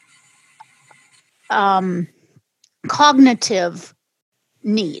cognitive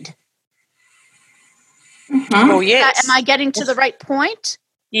need? Well, yes. Am I getting to the right point?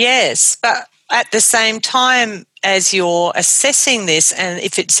 Yes, but at the same time as you're assessing this, and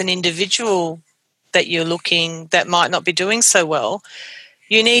if it's an individual that you're looking that might not be doing so well,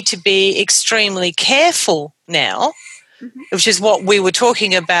 you need to be extremely careful now, which is what we were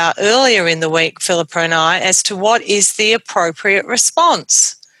talking about earlier in the week, Philippa and I, as to what is the appropriate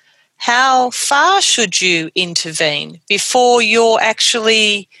response. How far should you intervene before you're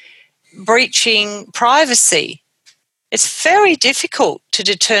actually breaching privacy? it's very difficult to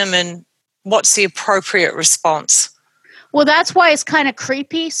determine what's the appropriate response. Well, that's why it's kind of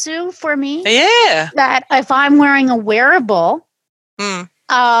creepy, Sue, for me. Yeah. That if I'm wearing a wearable Mm.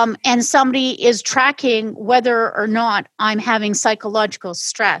 and somebody is tracking whether or not I'm having psychological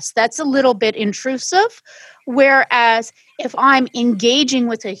stress, that's a little bit intrusive. Whereas if I'm engaging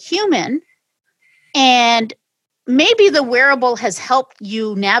with a human and maybe the wearable has helped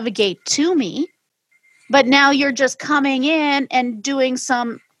you navigate to me, but now you're just coming in and doing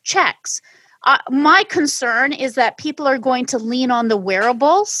some checks. My concern is that people are going to lean on the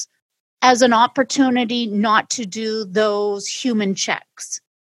wearables as an opportunity not to do those human checks.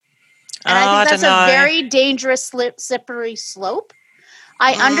 And I think that's a very dangerous, slippery slope.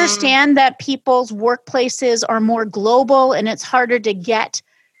 I understand that people's workplaces are more global and it's harder to get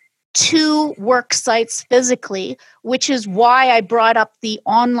to work sites physically, which is why I brought up the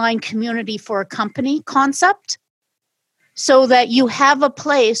online community for a company concept, so that you have a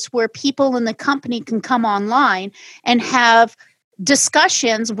place where people in the company can come online and have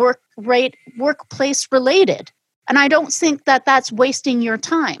discussions workplace related. And I don't think that that's wasting your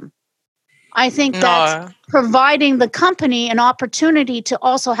time. I think that's providing the company an opportunity to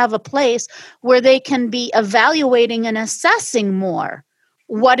also have a place where they can be evaluating and assessing more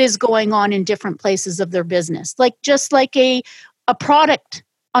what is going on in different places of their business. Like just like a product,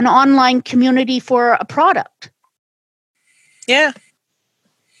 an online community for a product. Yeah.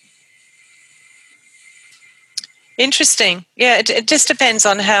 Interesting. Yeah, it just depends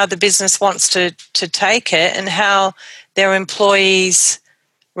on how the business wants to take it and how their employees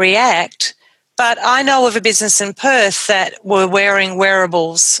react. But I know of a business in Perth that were wearing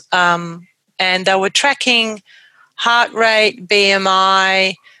wearables and they were tracking heart rate,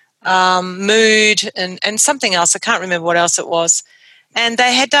 BMI, mood, and something else. I can't remember what else it was. And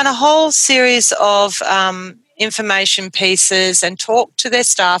they had done a whole series of information pieces and talked to their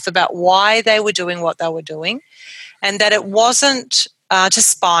staff about why they were doing what they were doing, and that it wasn't to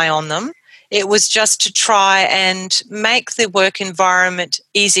spy on them. It was just to try and make the work environment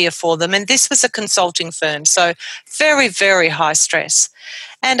easier for them. And this was a consulting firm, so very, very high stress.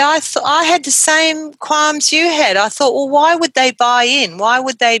 And I had the same qualms you had. I thought, well, why would they buy in? Why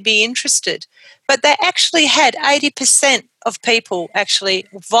would they be interested? But they actually had 80% of people actually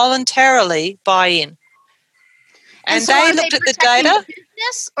voluntarily buy in. And so they looked at the data the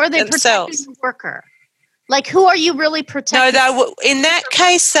business, or are they themselves. protecting the worker? Like, who are you really protecting? No, in that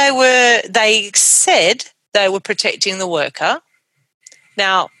case, they said they were protecting the worker.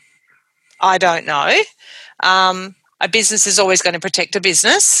 Now, I don't know. A business is always going to protect a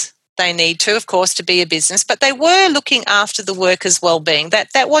business. They need to, of course, to be a business, but they were looking after the workers' well-being.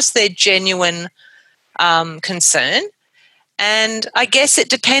 That was their genuine concern. And I guess it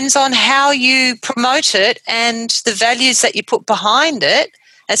depends on how you promote it and the values that you put behind it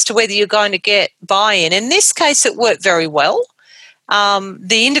as to whether you're going to get buy-in. In this case, it worked very well.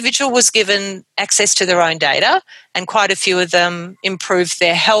 The individual was given access to their own data, and quite a few of them improved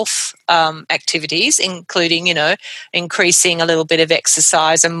their health activities, including, increasing a little bit of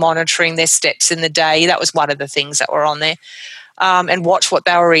exercise and monitoring their steps in the day. That was one of the things that were on there, and watch what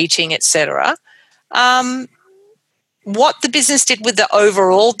they were eating, etc. What the business did with the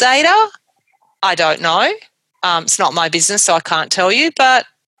overall data, I don't know. It's not my business, so I can't tell you, but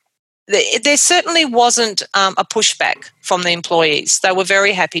there certainly wasn't a pushback from the employees. They were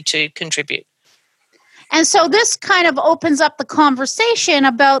very happy to contribute. And so this kind of opens up the conversation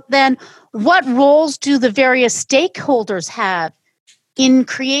about then what roles do the various stakeholders have in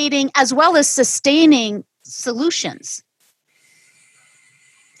creating as well as sustaining solutions?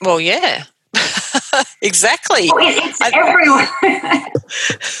 Well, yeah. Exactly. It's everyone.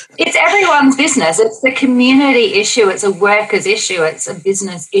 It's everyone's business. It's the community issue. It's a workers issue. It's a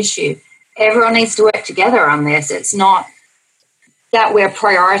business issue. Everyone needs to work together on this. It's not that we're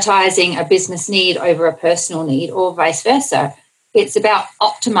prioritizing a business need over a personal need or vice versa. It's about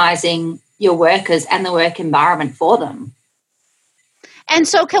optimizing your workers and the work environment for them. And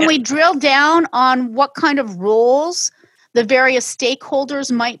so can we drill down on what kind of roles the various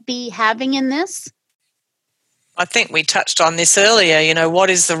stakeholders might be having in this? I think we touched on this earlier. What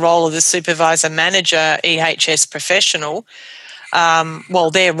is the role of the supervisor, manager, EHS professional?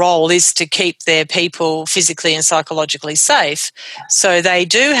 Well, their role is to keep their people physically and psychologically safe. So they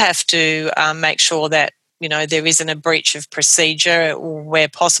do have to make sure that, there isn't a breach of procedure where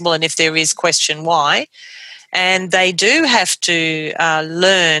possible, and if there is, question why. And they do have to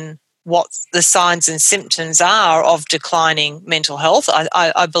learn what the signs and symptoms are of declining mental health.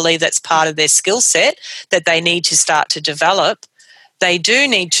 I believe that's part of their skill set that they need to start to develop. They do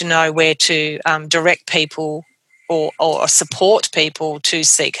need to know where to direct people or support people to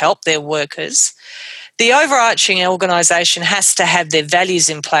seek help, their workers. The overarching organisation has to have their values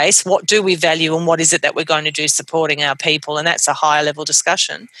in place. What do we value and what is it that we're going to do supporting our people? And that's a higher level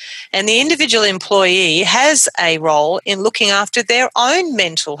discussion. And the individual employee has a role in looking after their own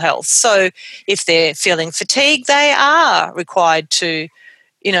mental health. So if they're feeling fatigued, they are required to,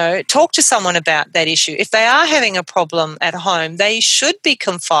 talk to someone about that issue. If they are having a problem at home, they should be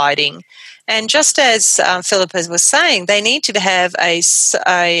confiding. And just as Philippa was saying, they need to have a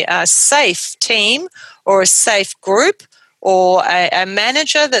safe team or a safe group or a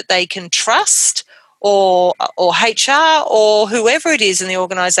manager that they can trust or HR or whoever it is in the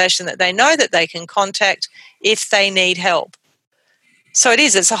organisation that they know that they can contact if they need help. So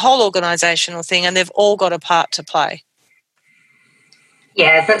it's a whole organisational thing, and they've all got a part to play.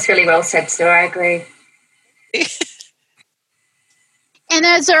 Yeah, that's really well said, Sue. I agree. And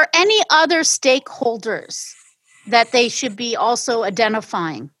is there any other stakeholders that they should be also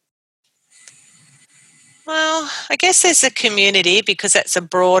identifying? Well, I guess there's a community, because that's a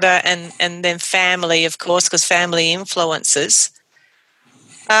broader, and then family, of course, because family influences.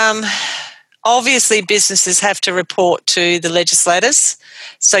 Obviously, businesses have to report to the legislators.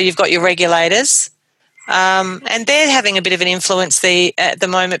 So you've got your regulators. And they're having a bit of an influence at the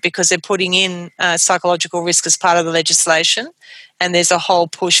moment because they're putting in psychological risk as part of the legislation, and there's a whole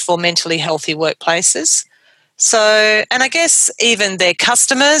push for mentally healthy workplaces. So, and I guess even their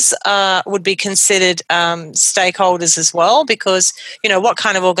customers would be considered stakeholders as well, because, what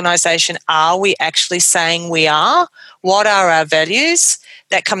kind of organisation are we actually saying we are? What are our values?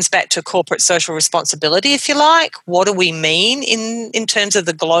 That comes back to corporate social responsibility, if you like. What do we mean in terms of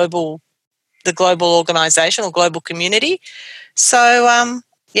the global organisation or global community? So,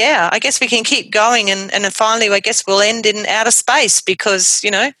 I guess we can keep going, and finally, I guess we'll end in outer space, because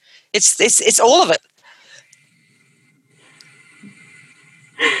it's all of it.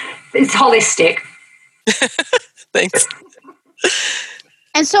 It's holistic. Thanks.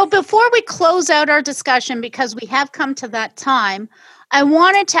 And so, before we close out our discussion, because we have come to that time, I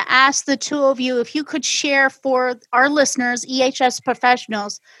wanted to ask the two of you if you could share for our listeners, EHS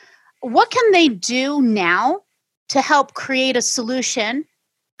professionals, what can they do now to help create a solution?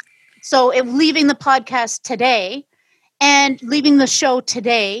 So if leaving the podcast today and leaving the show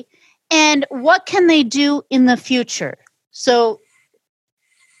today, and what can they do in the future? So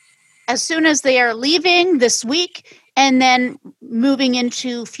as soon as they are leaving this week and then moving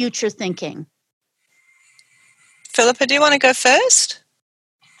into future thinking. Philippa, do you want to go first?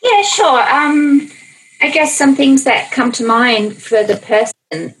 Yeah, sure. I guess some things that come to mind for the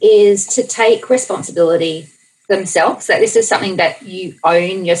person is to take responsibility themselves, that this is something that you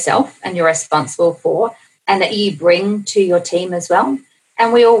own yourself and you're responsible for, and that you bring to your team as well.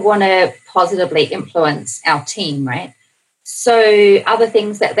 And we all want to positively influence our team, right? So other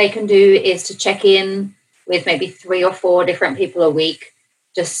things that they can do is to check in with maybe 3 or 4 different people a week,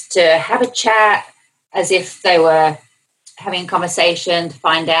 just to have a chat as if they were having a conversation, to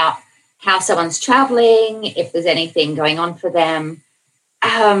find out how someone's traveling, if there's anything going on for them.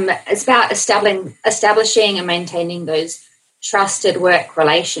 It's about establishing and maintaining those trusted work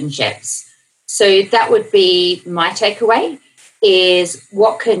relationships. So that would be my takeaway, is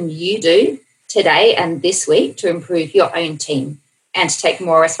what can you do today and this week to improve your own team and to take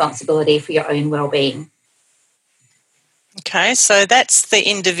more responsibility for your own well-being? Okay, so that's the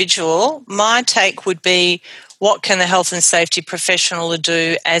individual. My take would be, what can the health and safety professional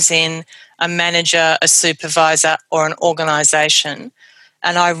do, as in a manager, a supervisor, or an organisation?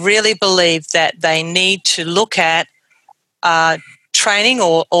 And I really believe that they need to look at training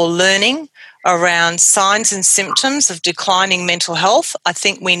or learning around signs and symptoms of declining mental health. I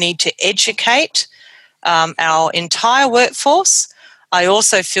think we need to educate our entire workforce. I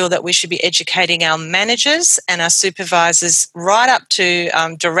also feel that we should be educating our managers and our supervisors right up to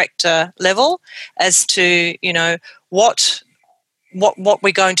director level as to, what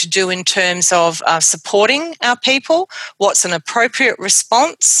we're going to do in terms of supporting our people, what's an appropriate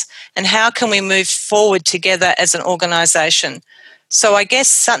response, and how can we move forward together as an organisation. So I guess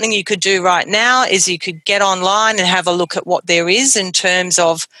something you could do right now is you could get online and have a look at what there is in terms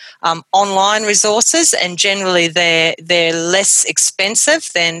of online resources, and generally they're less expensive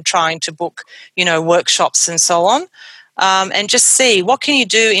than trying to book, workshops and so on, and just see what can you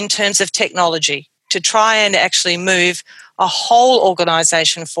do in terms of technology to try and actually move a whole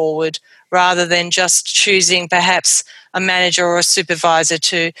organisation forward, rather than just choosing perhaps a manager or a supervisor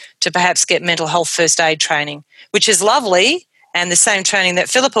to perhaps get mental health first aid training, which is lovely. And the same training that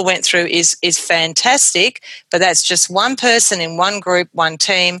Philippa went through is fantastic, but that's just one person in one group, one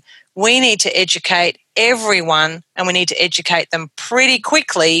team, we need to educate everyone, and we need to educate them pretty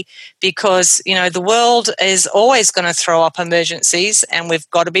quickly because, the world is always going to throw up emergencies and we've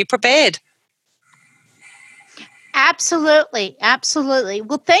got to be prepared. Absolutely. Absolutely.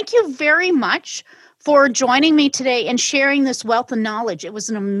 Well, thank you very much for joining me today and sharing this wealth of knowledge. It was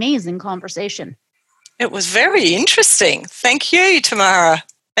an amazing conversation. It was very interesting. Thank you, Tamara.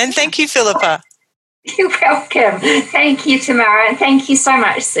 And thank you, Philippa. You're welcome. Thank you, Tamara. And thank you so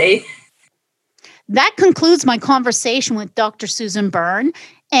much, Sue. That concludes my conversation with Dr. Susan Byrne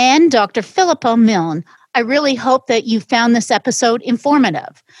and Dr. Philippa Milne. I really hope that you found this episode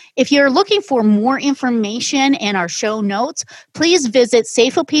informative. If you're looking for more information and our show notes, please visit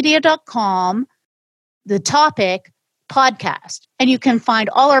safeopedia.com, the topic podcast, and you can find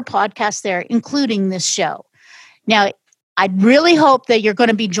all our podcasts there, including this show. Now, I really hope that you're going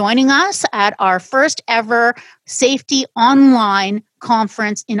to be joining us at our first ever Safety Online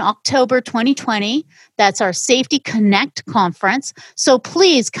conference in October 2020. That's our Safety Connect conference. So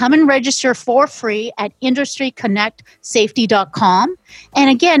please come and register for free at industryconnectsafety.com. And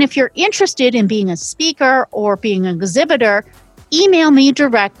again, if you're interested in being a speaker or being an exhibitor, email me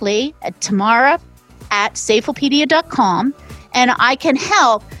directly at tamara@safeopedia.com and I can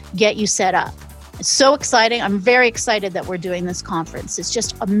help get you set up. It's so exciting. I'm very excited that we're doing this conference. It's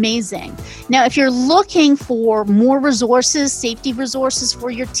just amazing. Now, if you're looking for more resources, safety resources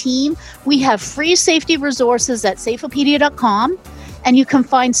for your team, we have free safety resources at safeopedia.com. And you can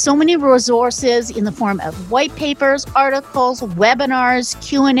find so many resources in the form of white papers, articles, webinars,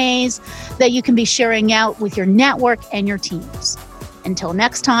 Q&As that you can be sharing out with your network and your teams. Until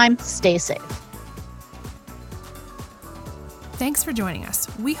next time, stay safe. Thanks for joining us.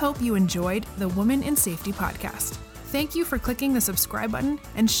 We hope you enjoyed the Women in Safety podcast. Thank you for clicking the subscribe button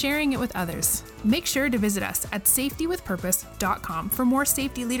and sharing it with others. Make sure to visit us at safetywithpurpose.com for more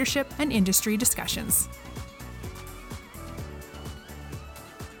safety leadership and industry discussions.